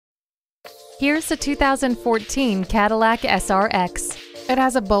Here's a 2014 Cadillac SRX. It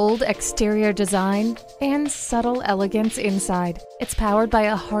has a bold exterior design and subtle elegance inside. It's powered by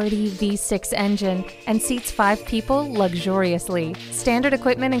a hardy V6 engine and seats 5 people luxuriously. Standard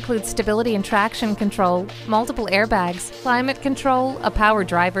equipment includes stability and traction control, multiple airbags, climate control, a power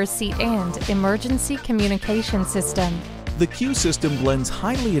driver's seat, and emergency communication system. The Q system blends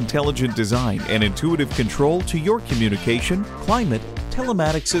highly intelligent design and intuitive control to your communication, climate,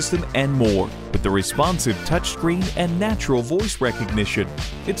 telematics system, and more, with the responsive touchscreen and natural voice recognition.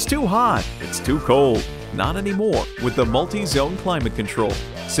 It's too hot, it's too cold. Not anymore with the multi-zone climate control.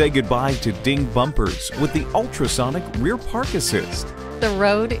 Say goodbye to ding bumpers with the ultrasonic rear park assist. The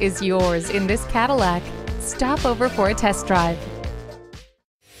road is yours in this Cadillac. Stop over for a test drive.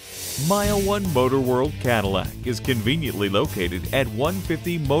 Mile 1 Motor World Cadillac is conveniently located at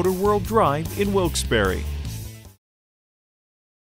 150 Motor World Drive in Wilkes Barre.